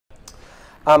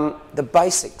The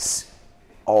basics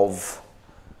of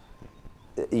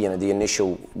the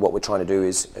initial, what we're trying to do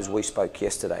is, as we spoke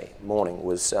yesterday morning,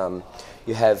 was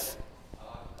you have,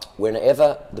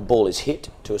 whenever the ball is hit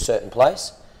to a certain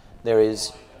place, there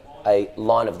is a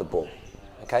line of the ball,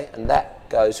 okay? And that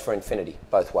goes for infinity,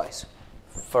 both ways,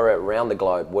 for around the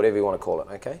globe, whatever you want to call it,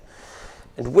 okay?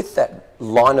 And with that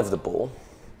line of the ball,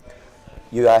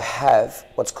 you have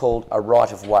what's called a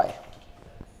right of way.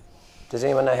 Does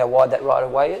anyone know how wide that right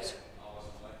of way is?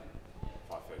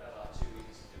 5 feet.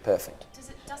 Perfect.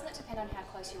 Doesn't it depend on how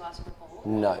close you are to the ball?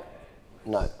 No,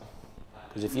 no.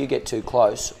 Because if you get too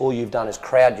close, all you've done is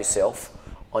crowd yourself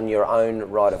on your own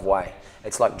right of way.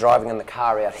 It's like driving in the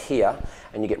car out here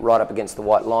and you get right up against the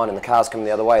white line and the cars coming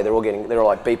the other way. They're all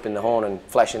like beeping the horn and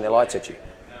flashing their lights at you.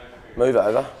 Move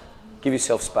over, give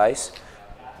yourself space,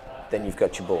 then you've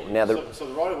got your ball. Now So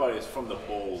the right of way is from the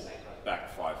ball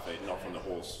back 5 feet, not from the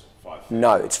horse 5 feet?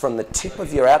 No, it's from the tip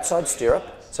of your outside stirrup.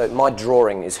 So my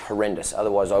drawing is horrendous.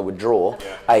 Otherwise I would draw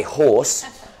a horse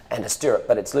and a stirrup.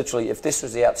 But it's literally, if this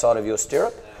was the outside of your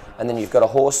stirrup, and then you've got a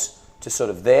horse to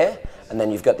sort of there, and then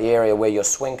you've got the area where your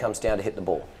swing comes down to hit the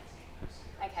ball.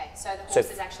 Okay, so the horse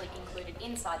is actually included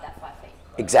inside that 5 feet?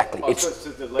 Exactly. Oh,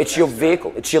 it's your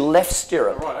vehicle. It's your left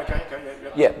stirrup. Oh, right, okay,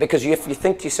 Yeah, because if you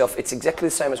think to yourself, it's exactly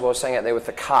the same as what I was saying out there with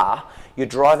the car. You're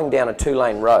driving down a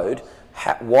 2-lane road.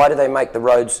 Why do they make the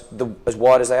roads as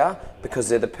wide as they are? Because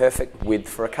they're the perfect width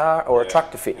for a car or a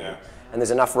truck to fit in. And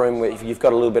there's enough room where you've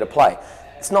got a little bit of play.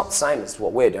 It's not the same as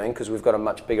what we're doing because we've got a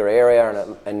much bigger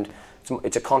area and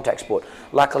it's a contact sport.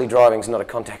 Luckily, driving's not a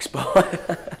contact sport.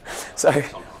 So,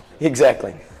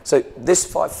 exactly. So this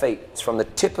 5 feet is from the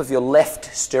tip of your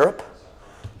left stirrup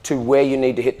to where you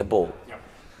need to hit the ball.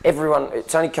 Everyone,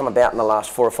 it's only come about in the last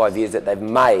 4 or 5 years that they've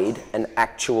made an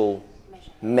actual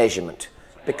measurement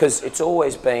because it's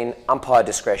always been umpire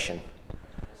discretion,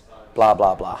 blah,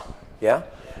 blah, blah, yeah?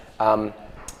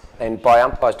 And by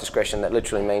umpire's discretion, that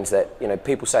literally means that,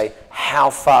 people say, how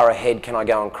far ahead can I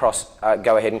go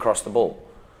ahead and cross the ball?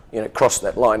 Cross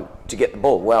that line to get the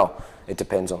ball. Well, it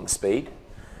depends on the speed.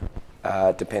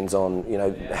 It depends on,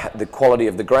 the quality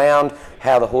of the ground,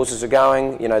 how the horses are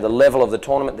going, the level of the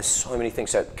tournament. There's so many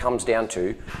things. So it comes down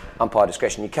to umpire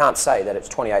discretion. You can't say that it's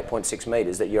 28.6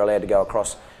 metres that you're allowed to go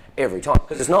across every time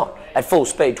because it's not. At full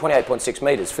speed, 28.6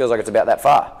 metres feels like it's about that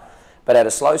far. But at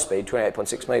a slow speed,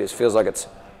 28.6 metres feels like it's,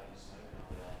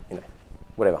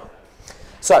 whatever.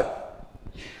 So,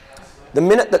 the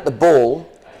minute that the ball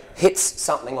hits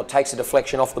something or takes a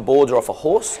deflection off the boards or off a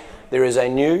horse, there is a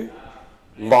new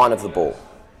line of the ball,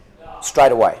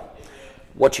 straight away.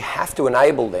 What you have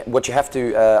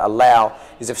to allow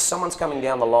is if someone's coming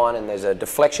down the line and there's a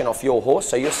deflection off your horse,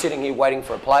 so you're sitting here waiting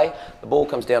for a play, the ball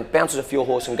comes down, bounces off your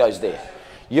horse and goes there.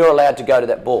 You're allowed to go to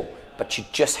that ball, but you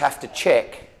just have to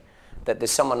check that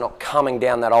there's someone not coming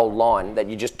down that old line that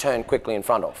you just turn quickly in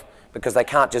front of, because they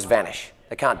can't just vanish.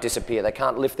 They can't disappear. They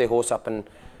can't lift their horse up and,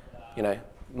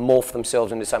 morph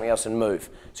themselves into something else and move.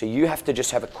 So you have to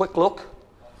just have a quick look.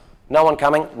 No one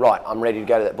coming, right, I'm ready to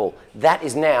go to that ball. That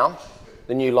is now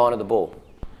the new line of the ball.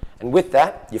 And with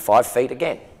that, you're 5 feet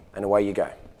again, and away you go.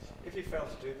 If you fail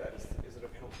to do that, is it a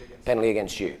penalty against you? Penalty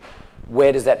against you.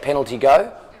 Where does that penalty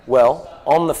go? Well,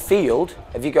 on the field,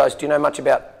 do you know much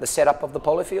about the setup of the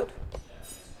polo field?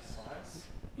 Size?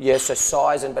 Yes, so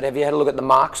size, but have you had a look at the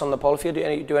marks on the polo field? Do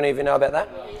any of you know about that?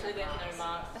 Usually there's no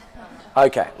marks.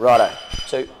 Okay, righto.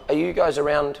 So are you guys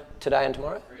around today and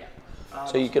tomorrow?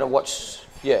 So you're going to watch...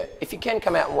 Yeah, if you can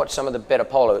come out and watch some of the better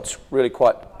polo, it's really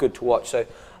quite good to watch. So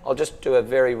I'll just do a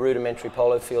very rudimentary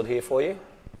polo field here for you.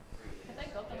 Have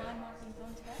they got the line markings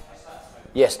on today?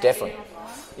 Yes, definitely.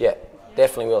 Yeah,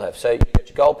 definitely will have. So you've got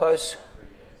your goalposts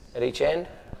at each end,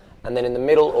 and then in the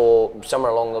middle or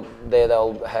somewhere along there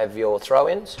they'll have your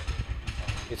throw-ins,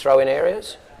 your throw-in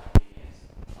areas.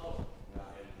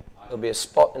 There'll be a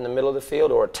spot in the middle of the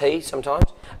field or a tee sometimes.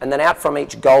 And then out from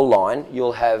each goal line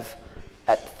you'll have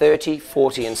at 30,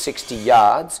 40 and 60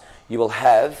 yards, you will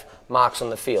have marks on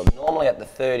the field. Normally at the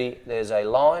 30, there's a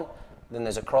line, then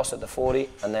there's a cross at the 40,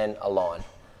 and then a line.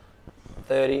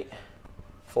 30,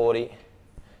 40,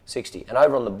 60. And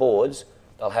over on the boards,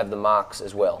 they'll have the marks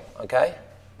as well, okay?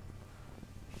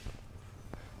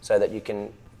 So that you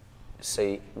can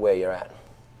see where you're at.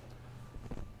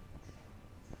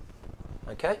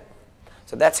 Okay?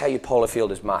 So that's how your polo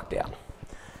field is marked out.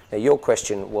 Now your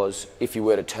question was, if you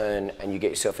were to turn and you get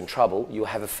yourself in trouble, you'll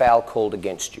have a foul called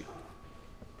against you.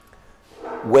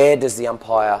 Where does the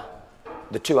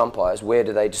two umpires, where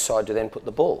do they decide to then put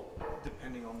the ball?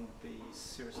 Depending on the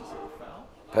seriousness of the foul.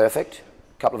 Perfect.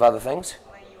 A couple of other things.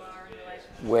 Where you are in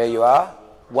relation. Where you are.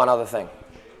 One other thing.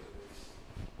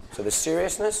 So the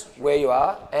seriousness, where you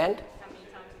are, and How many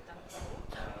times you've done it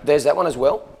before? there's that one as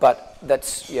well, but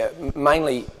that's, yeah,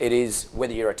 mainly it is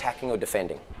whether you're attacking or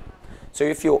defending. So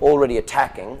if you're already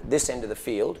attacking this end of the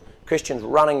field, Christian's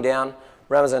running down,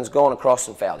 Ramazan's gone across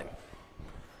and fouled him.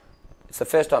 It's the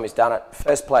first time he's done it.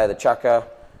 First play of the chukker,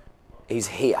 he's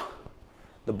here.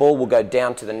 The ball will go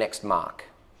down to the next mark.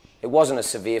 It wasn't a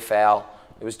severe foul.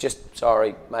 It was just,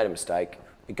 sorry, made a mistake.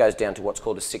 It goes down to what's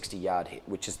called a 60-yard hit,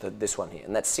 which is this one here.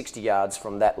 And that's 60 yards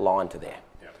from that line to there.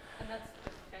 Yep. And that's the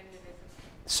defender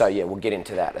versus. So, yeah, we'll get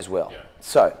into that as well. Yeah.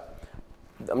 So,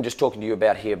 I'm just talking to you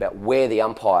about here about where the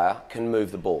umpire can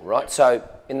move the ball, right? So,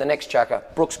 in the next chukker,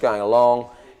 Brooke's going along.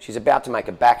 She's about to make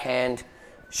a backhand.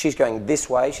 She's going this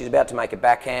way. She's about to make a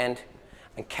backhand.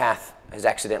 And Kath has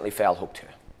accidentally foul hooked her.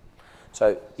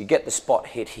 So, you get the spot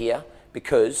hit here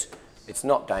because it's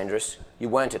not dangerous. You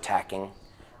weren't attacking.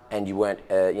 And you weren't,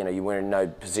 you were in no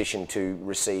position to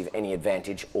receive any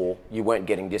advantage, or you weren't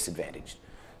getting disadvantaged.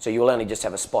 So you'll only just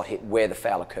have a spot hit where the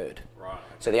foul occurred. Right.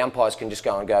 So the umpires can just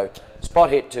go and go, spot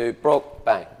hit to Brooke,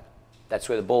 bang. That's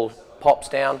where the ball pops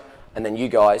down, and then you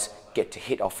guys get to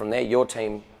hit off from there. Your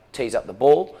team tees up the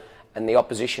ball, and the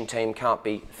opposition team can't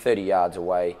be 30 yards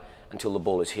away until the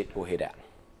ball is hit or hit out.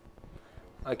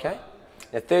 Okay?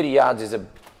 Now 30 yards is a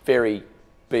very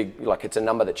big, it's a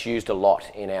number that's used a lot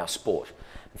in our sport.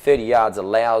 30 yards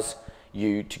allows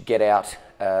you to get out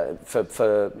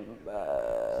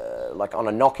like on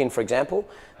a knock-in, for example,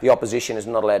 the opposition is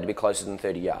not allowed to be closer than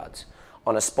 30 yards.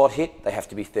 On a spot hit, they have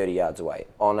to be 30 yards away.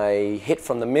 On a hit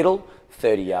from the middle,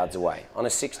 30 yards away. On a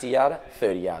 60-yarder,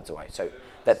 30 yards away. So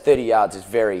that 30 yards is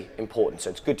very important. So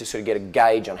it's good to sort of get a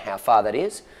gauge on how far that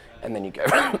is, and then you go,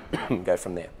 go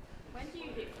from there. When do you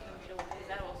hit from the middle? Is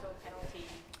that also a penalty?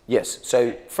 Yes,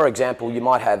 so for example, you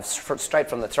might have straight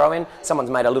from the throw-in, someone's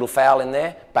made a little foul in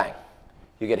there, bang,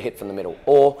 you get a hit from the middle.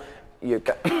 Or you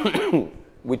go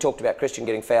we talked about Christian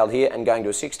getting fouled here and going to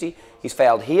a 60. He's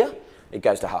fouled here, it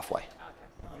goes to halfway.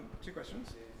 Two questions.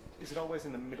 Is it always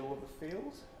in the middle of the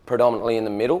field? Predominantly in the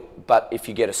middle, but if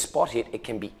you get a spot hit, it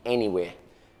can be anywhere.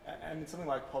 And something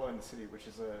like Polo in the City, which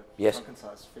is a Yes.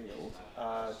 Franken-sized field,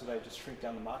 do they just shrink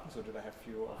down the markings, or do they have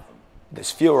fewer of them?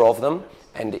 There's fewer of them,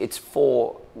 and it's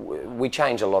we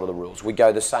change a lot of the rules. We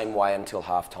go the same way until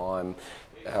half-time.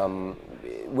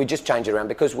 We just change it around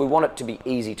because we want it to be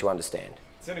easy to understand.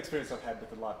 It's an experience I've had with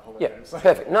the live polo Yeah, games.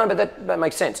 perfect. No, but that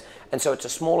makes sense. And so it's a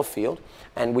smaller field,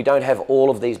 and we don't have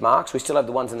all of these marks. We still have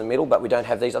the ones in the middle, but we don't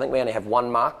have these. I think we only have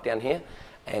one mark down here,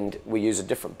 and we use a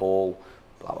different ball,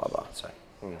 blah, blah, blah.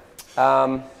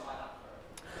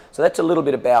 So that's a little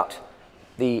bit about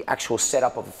the actual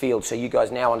setup of the field. So you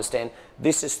guys now understand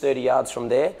this is 30 yards from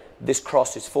there, this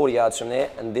cross is 40 yards from there,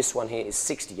 and this one here is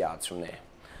 60 yards from there.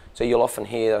 So you'll often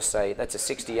hear us say, that's a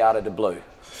 60-yarder to blue,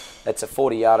 that's a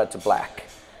 40-yarder to black.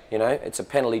 You know, it's a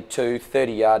penalty 2,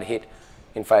 30-yard hit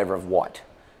in favour of white.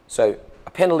 So a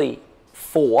penalty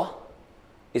 4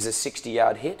 is a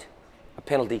 60-yard hit, a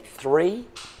penalty 3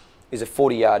 is a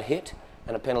 40-yard hit,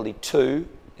 and a penalty 2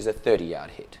 is a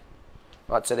 30-yard hit.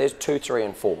 Right, so there's 2, 3,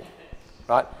 and 4.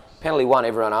 Right? Penalty 1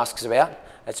 everyone asks about,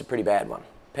 that's a pretty bad one.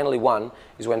 Penalty 1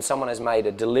 is when someone has made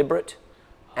a deliberate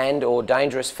and or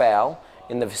dangerous foul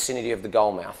in the vicinity of the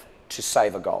goal mouth to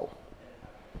save a goal.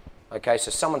 Okay,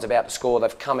 so someone's about to score,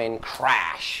 they've come in,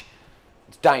 crash.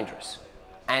 It's dangerous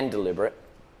and deliberate.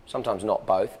 Sometimes not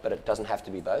both, but it doesn't have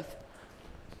to be both.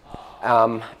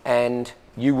 And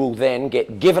you will then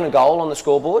get given a goal on the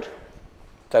scoreboard.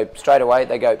 So straight away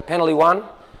they go penalty 1,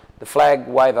 the flag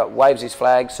waver waves his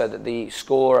flag so that the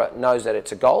scorer knows that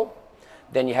it's a goal.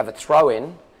 Then you have a throw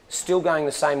in, still going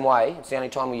the same way. It's the only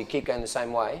time where you keep going the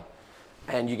same way,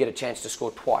 and you get a chance to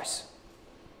score twice.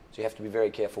 So you have to be very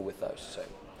careful with those. So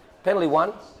penalty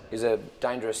 1 is a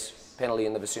dangerous penalty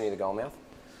in the vicinity of the goal mouth.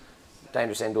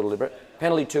 Dangerous and or deliberate.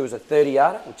 Penalty 2 is a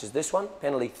 30-yarder, which is this one.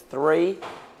 Penalty 3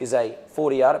 is a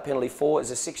 40-yarder. Penalty 4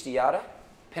 is a 60-yarder.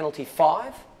 Penalty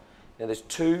 5, now there's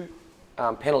 2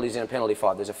 penalties in a penalty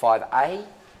 5. There's a 5A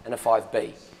and a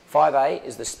 5B. 5A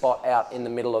is the spot out in the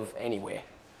middle of anywhere.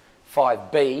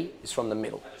 5B is from the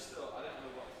middle.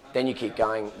 Then you keep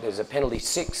going. There's a penalty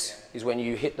 6 is when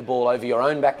you hit the ball over your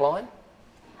own back line,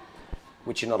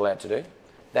 which you're not allowed to do.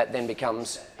 That then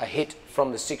becomes a hit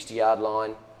from the 60-yard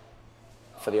line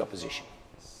for the opposition.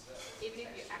 Even if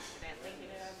you accidentally hit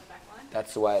it over the back line?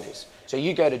 That's the way it is. So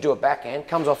you go to do a backhand,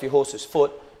 comes off your horse's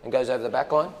foot and goes over the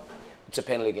back line, it's a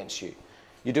penalty against you.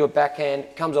 You do a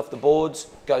backhand, comes off the boards,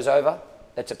 goes over,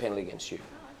 that's a penalty against you.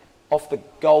 Off the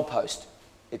goal post,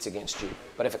 it's against you.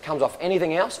 But if it comes off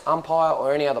anything else, umpire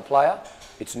or any other player,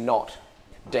 it's not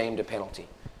deemed a penalty.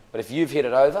 But if you've hit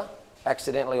it over,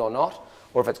 accidentally or not,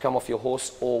 or if it's come off your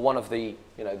horse or one of the,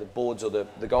 the boards or the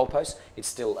goalposts, it's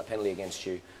still a penalty against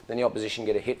you. Then the opposition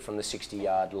get a hit from the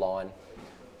 60-yard line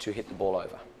to hit the ball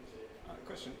over.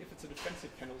 Question, if it's a defensive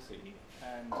penalty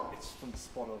and it's from the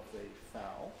spot of the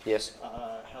foul, Yes.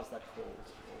 How's that called?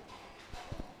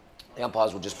 The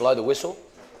umpires will just blow the whistle,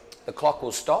 the clock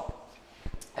will stop,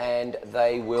 and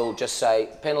they will just say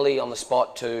penalty on the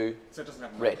spot to So it doesn't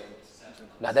have red.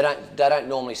 No, they don't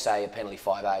normally say a penalty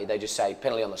 5A, they just say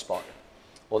penalty on the spot.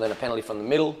 Or then a penalty from the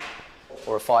middle,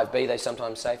 or a 5B they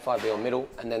sometimes say, 5B or middle,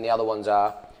 and then the other ones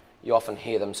are, you often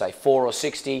hear them say 4 or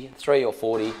 60, 3 or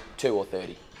 40, 2 or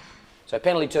 30. So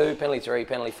penalty 2, penalty 3,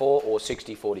 penalty 4, or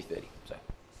 60, 40, 30. So,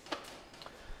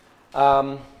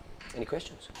 any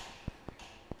questions?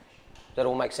 Does that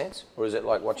all make sense? Or is it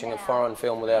like watching a foreign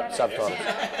film without subtitles?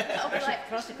 I'll be like,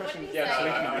 Can I ask a question? what do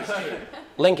you say?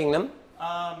 Linking them?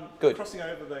 Good. Crossing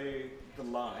over the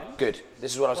line. Good.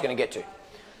 This is what I was going to get to.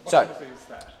 What So, penalty is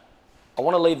that? I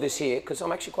want to leave this here because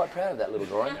I'm actually quite proud of that little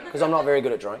drawing because I'm not very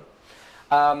good at drawing.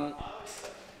 I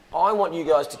want you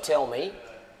guys to tell me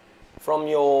from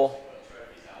your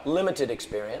limited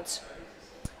experience,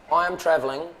 I am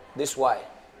travelling this way.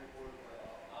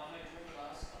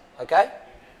 Okay?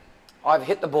 I've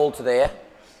hit the ball to there.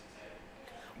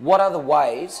 What are the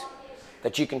ways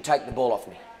that you can take the ball off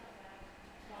me?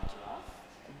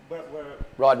 Where,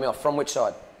 Ride me off. From which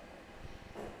side?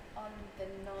 On the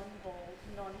non-ball,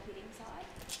 non-hitting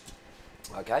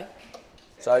side. Okay.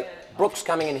 So, Brooke's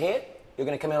coming in here. You're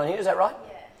going to come in on here, is that right?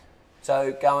 Yeah.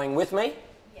 So, going with me.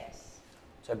 Yes.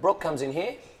 So, Brooke comes in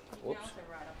here. Whoops. Also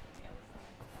right off on the other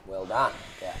side. Well done.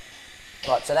 Yeah.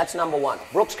 Right, so that's number one.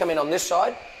 Brooke's come in on this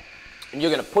side, and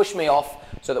you're going to push me off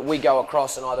so that we go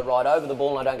across and either ride over the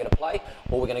ball and I don't get a play,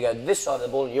 or we're going to go this side of the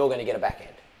ball and you're going to get a backhand.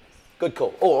 Good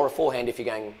call. Or a forehand if you're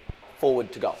going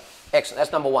forward to goal. Excellent.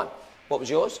 That's number one. What was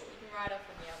yours? You can ride off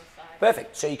on the other side.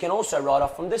 Perfect. So you can also ride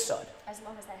off from this side. As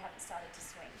long as they haven't started to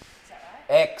swing. Is that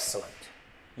right? Excellent.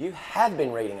 You have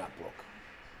been reading up, Brooke.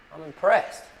 I'm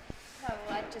impressed. No,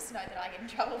 well, I just know that I get in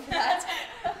trouble for that.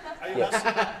 are you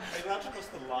allowed to cross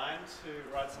the line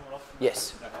to ride someone off?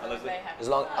 Yes. They have As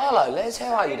long. Hello, Les.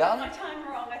 How are you, My darling? time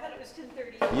wrong. I thought it was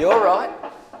 10:30. You're right.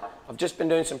 I've just been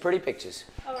doing some pretty pictures.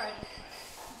 All right.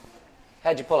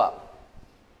 How'd you pull up?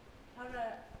 How did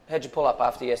How'd you pull up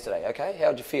after yesterday? Okay.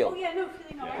 How'd you feel? Oh yeah, no,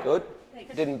 feeling all right. Good.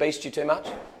 Thanks. Didn't beast you too much?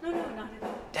 No, not at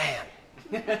all.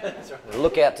 Damn.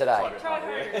 Look out today. Try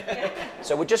harder. Yeah.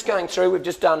 So we're just going through. We've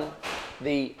just done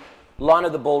the line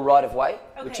of the ball right of way,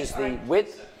 which Okay, is all the right.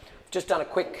 width. Just done a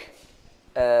quick,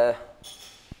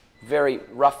 very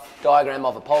rough diagram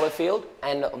of a polo field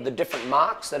and of the different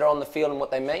marks that are on the field and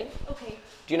what they mean. Okay.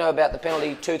 Do you know about the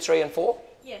penalty 2, 3, and 4?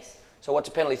 Yes. So what's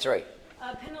a penalty 3?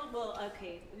 Penalty. Well,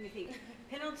 okay. Let me think.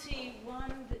 Penalty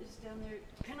 1 that is down there.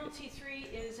 Penalty 3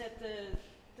 is at the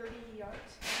 30 yards.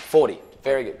 40.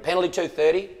 Very good. Penalty 2,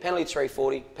 30. Penalty 3,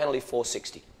 40. Penalty 4,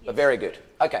 60. Yes. Very good.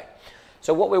 Okay.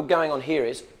 So what we're going on here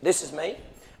is, this is me,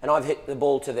 and I've hit the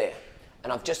ball to there.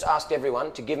 And I've just asked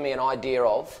everyone to give me an idea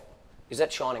of, is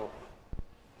that shining,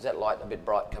 is that light a bit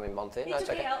bright coming on there? No, It's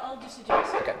okay. I'll just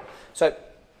adjust. Okay. So,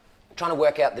 trying to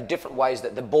work out the different ways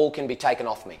that the ball can be taken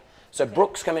off me. So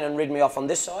Brooke's come in and rid me off on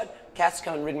this side. Kath's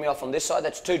come and rid me off on this side.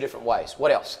 That's 2 different ways.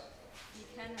 What else? You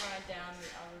can ride down the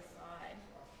other side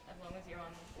as long as you're on.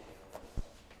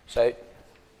 So,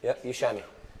 yeah, you show me.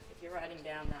 If you're riding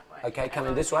down that way. Okay, as coming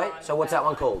long this as you're way. on So what's that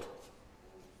one called?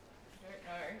 I don't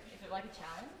know. Is it like a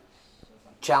challenge?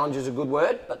 Challenge is a good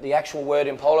word, but the actual word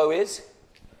in polo is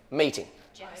meeting.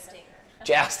 Jousting.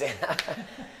 Jousting.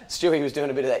 Stewie was doing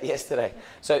a bit of that yesterday.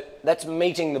 So that's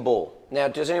meeting the ball. Now,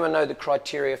 does anyone know the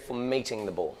criteria for meeting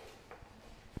the ball?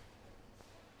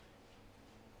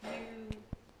 You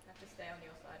have to stay on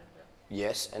your side of the.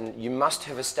 Yes, and you must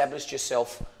have established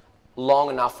yourself long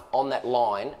enough on that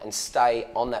line and stay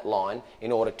on that line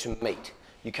in order to meet.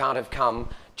 You can't have come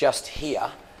just here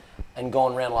and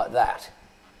gone round like that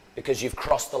because you've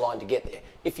crossed the line to get there.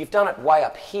 If you've done it way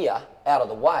up here, out of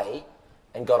the way,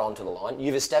 and got onto the line,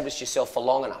 you've established yourself for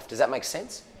long enough. Does that make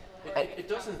sense? It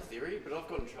does in theory, but I've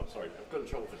got in trouble. Sorry, I've got in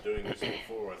trouble for doing this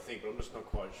before, I think, but I'm just not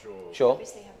quite sure. Sure.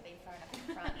 Obviously haven't been thrown up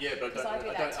in front. Yeah, but I Because don't- I do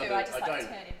I that don't- too. I I don't- just I like don't-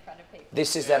 turn in front of people.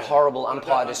 This is that horrible I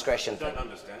umpire don't- discretion I thing. don't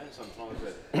understand sometimes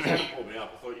that someone pulled me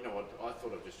up. I thought, you know what, I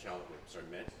thought I've just challenged him. Sorry,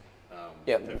 Matt.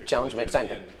 Yeah, perfect challenge, Matt, same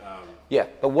thing. and, Yeah,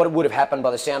 but what would have happened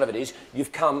by the sound of it is,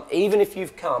 you've come, even if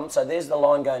you've come, so there's the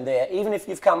line going there, even if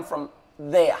you've come from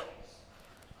there,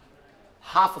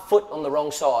 half a foot on the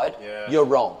wrong side, Yeah. you're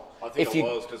wrong. I think If I you,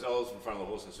 was, because I was in front of the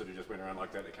horse and sort of just went around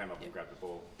like that. It came up and grabbed the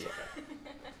ball. Okay.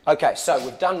 Okay, so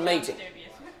we've done meeting.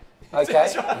 Dubious.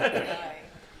 Okay?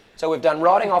 So we've done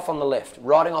riding off on the left,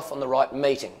 riding off on the right,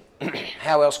 meeting.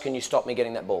 How else can you stop me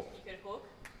getting that ball? You could hook.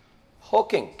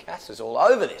 Hooking. Cass is all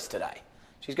over this today.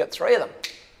 She's got 3 of them.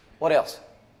 What else?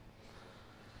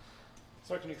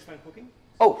 So can you explain hooking?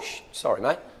 Oh, sorry,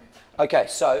 mate. Okay,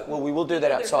 so, well, we will do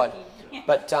that outside.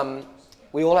 But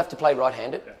we all have to play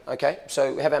right-handed, okay?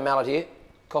 So we have our mallet here.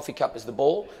 Coffee cup is the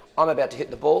ball. I'm about to hit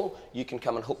the ball. You can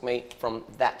come and hook me from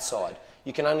that side.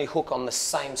 You can only hook on the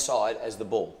same side as the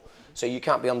ball. So you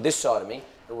can't be on this side of me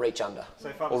and reach under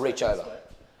or reach over.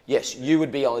 Yes, you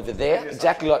would be over there,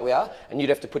 exactly like we are, and you'd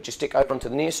have to put your stick over onto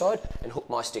the near side and hook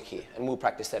my stick here. And we'll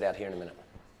practice that out here in a minute.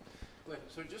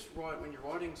 So just when you're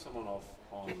riding someone off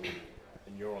and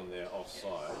you're on their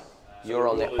offside. So you're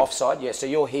on their offside, yeah, so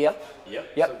you're here.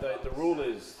 Yep. Yep. So the rule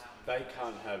is they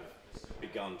can't have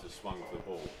begun to swung for the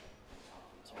ball.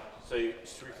 So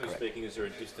strictly speaking, is there a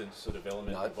distance sort of element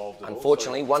involved at all?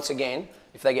 Unfortunately, once again,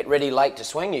 if they get ready late to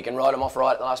swing, you can ride them off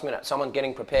right at the last minute. Someone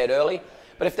getting prepared early.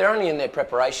 But if they're only in their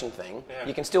preparation thing,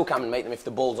 you can still come and meet them if the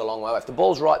ball's a long way away. If the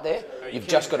ball's right there, you've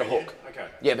just got to hook. Okay.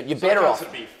 Yeah, but you're better off.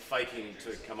 Sometimes it'd be faking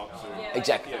to come up to...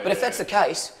 Exactly. But if that's the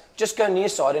case, just go near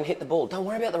side and hit the ball. Don't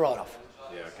worry about the ride-off.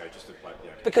 Yeah, okay, just to play...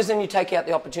 Yeah, okay. Because then you take out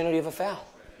the opportunity of a foul.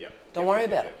 Don't worry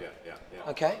about it.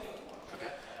 Okay?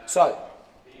 So,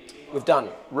 we've done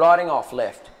riding off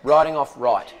left, riding off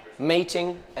right,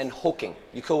 meeting and hooking.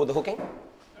 You cool with the hooking?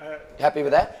 You happy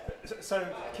with that? So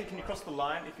can you cross the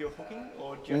line if you're hooking,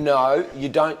 or do you No, you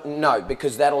don't. No,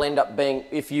 because that'll end up being,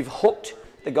 if you've hooked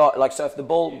the guy, like, so if the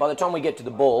ball, by the time we get to the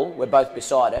ball, we're both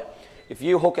beside it. If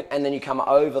you hook it and then you come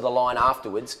over the line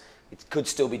afterwards, it could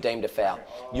still be deemed a foul.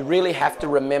 You really have to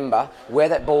remember where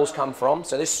that ball's come from.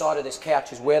 So this side of this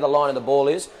couch is where the line of the ball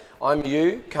is. I'm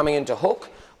you coming into hook.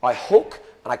 I hook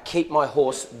and I keep my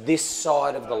horse this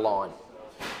side of the line.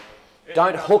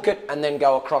 Don't hook it and then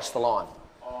go across the line,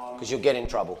 because you'll get in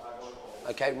trouble.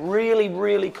 Okay, really,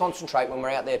 really concentrate when we're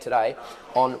out there today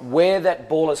on where that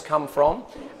ball has come from.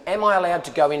 Am I allowed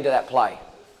to go into that play?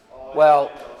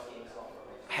 Well,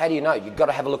 how do you know? You've got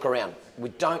to have a look around. We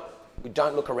don't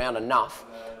look around enough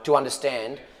to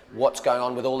understand what's going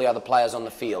on with all the other players on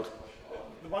the field.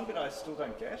 The one bit I still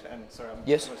don't get, and sorry, I'm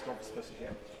Yes. the most obvious person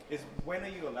here, is when are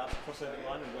you allowed to cross over the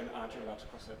line and when aren't you allowed to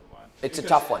cross over the line? It's a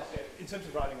tough one. In terms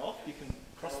of riding off, you can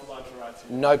cross the line to ride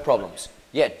some. No problems.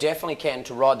 Yeah, definitely can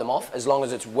to ride them off as long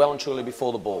as it's well and truly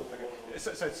before the ball.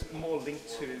 So it's more linked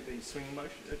to the swinging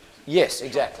motion? Yes,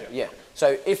 exactly, yeah.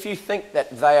 So if you think that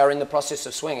they are in the process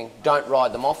of swinging, don't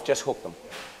ride them off, just hook them.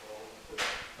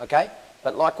 Okay?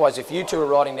 But likewise, if you two are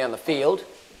riding down the field,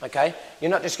 okay,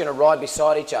 you're not just going to ride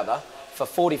beside each other for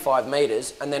 45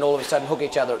 metres and then all of a sudden hook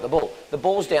each other at the ball. The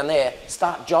ball's down there,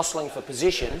 start jostling for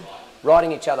position,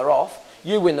 riding each other off.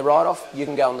 You win the ride-off, you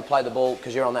can go and play the ball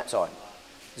because you're on that side.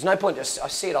 There's no point, I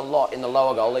see it a lot in the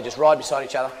lower goal, they just ride beside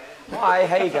each other. Hi,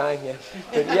 how you going? Yeah,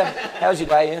 good. Yeah, how's your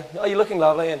day? Yeah. Oh, you're looking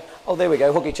lovely. And oh, there we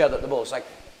go, hook each other at the ball. It's like,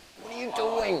 what are you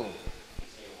doing?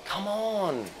 Come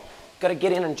on. Got to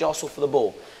get in and jostle for the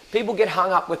ball. People get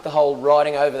hung up with the whole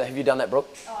riding over there. Have you done that, Brooke?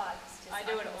 Oh, it's just, I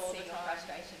do it all the time.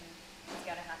 Frustration is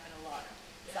going to happen a lot.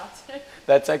 So,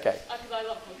 That's okay. because I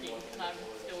love hooking and I'm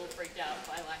still freaked out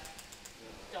by like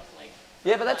jostling.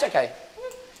 Yeah, but that's okay.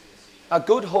 A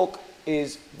good hook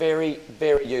is very,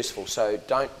 very useful, so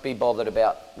don't be bothered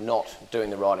about not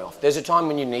doing the riding off. There's a time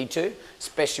when you need to,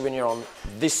 especially when you're on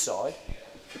this side.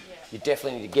 You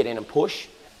definitely need to get in and push.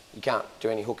 You can't do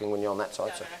any hooking when you're on that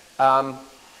side. So,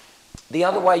 the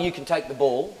other way you can take the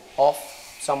ball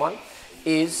off someone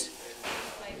is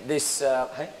this.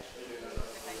 Hey?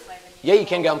 Yeah, you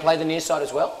can go and play the near side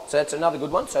as well. So that's another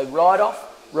good one. So ride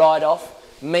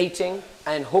off, meeting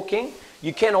and hooking.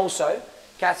 You can also,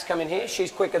 Kath's come in here,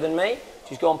 she's quicker than me.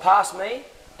 She's gone past me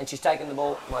and she's taken the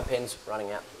ball. My pen's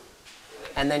running out.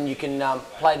 And then you can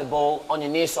play the ball on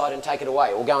your near side and take it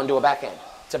away or go and do a backhand.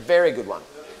 It's a very good one.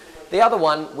 The other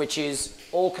one, which is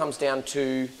all comes down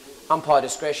to umpire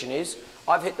discretion, is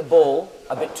I've hit the ball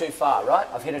a bit too far, right?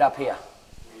 I've hit it up here.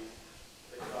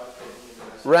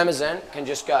 Ramazan can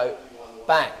just go,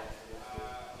 bang,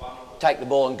 take the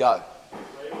ball and go.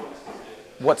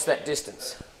 What's that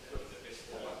distance?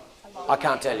 I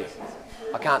can't tell you.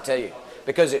 I can't tell you.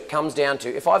 Because it comes down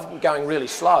to, if I'm going really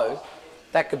slow,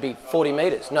 that could be 40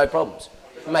 metres, no problems.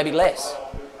 Maybe less.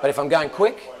 But if I'm going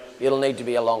quick, it'll need to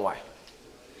be a long way.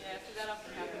 Yeah, so that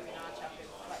often happens in our chuckers,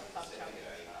 like bus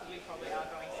chuckers. We probably are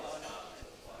going slow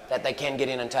enough. That they can get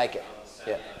in and take it.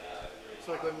 Yeah.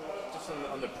 So like just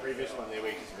on the previous one there,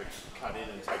 where you can sort of cut in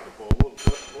and take the ball, what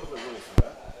are the rules for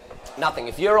that? Nothing.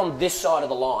 If you're on this side of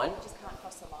the line, Just can't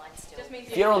cross the line still. Just means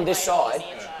if you're on this side,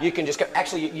 you can just go.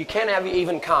 Actually, you can have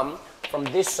even come from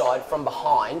this side, from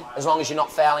behind, as long as you're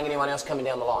not fouling anyone else coming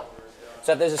down the line.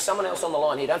 So if there's someone else on the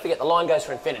line here, don't forget the line goes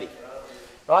for infinity.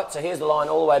 Right, so here's the line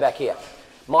all the way back here.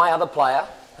 My other player,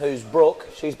 who's Brooke,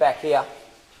 she's back here.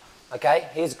 Okay,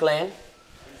 here's Glenn,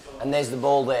 and there's the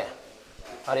ball there.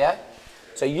 Rightio?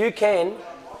 So you can,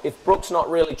 if Brooke's not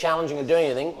really challenging or doing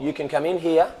anything, you can come in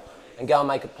here and go and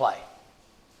make a play.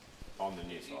 On the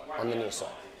near side. On the near side.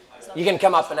 You can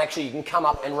come up and actually, you can come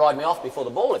up and ride me off before the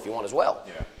ball if you want as well.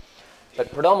 Yeah.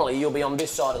 But predominantly, you'll be on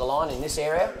this side of the line in this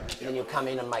area, and then you'll come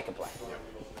in and make a play.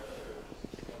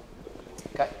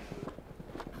 Okay?